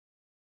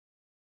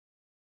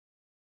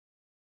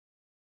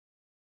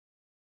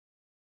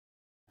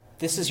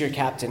This is your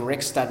captain,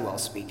 Rick Studwell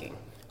speaking.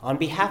 On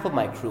behalf of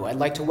my crew, I'd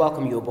like to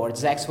welcome you aboard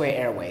Zexway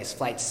Airways,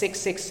 Flight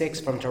 666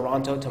 from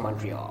Toronto to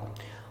Montreal.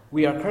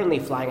 We are currently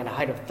flying at a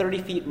height of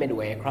 30 feet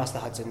midway across the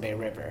Hudson Bay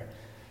River.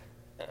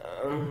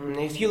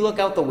 If you look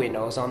out the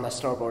windows on the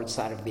starboard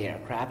side of the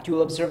aircraft, you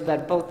will observe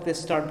that both the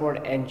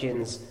starboard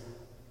engines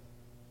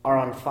are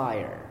on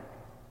fire.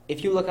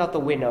 If you look out the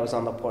windows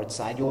on the port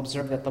side, you'll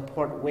observe that the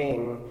port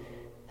wing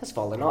has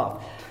fallen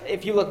off.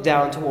 If you look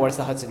down towards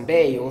the Hudson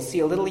Bay, you will see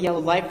a little yellow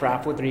life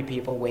raft with 3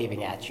 people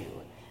waving at you.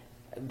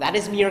 That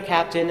is me, your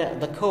captain,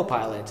 the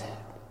co-pilot,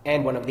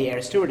 and one of the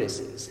air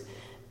stewardesses.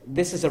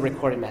 This is a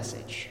recorded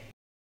message.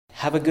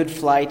 Have a good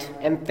flight,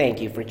 and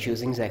thank you for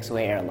choosing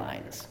Zexway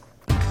Airlines.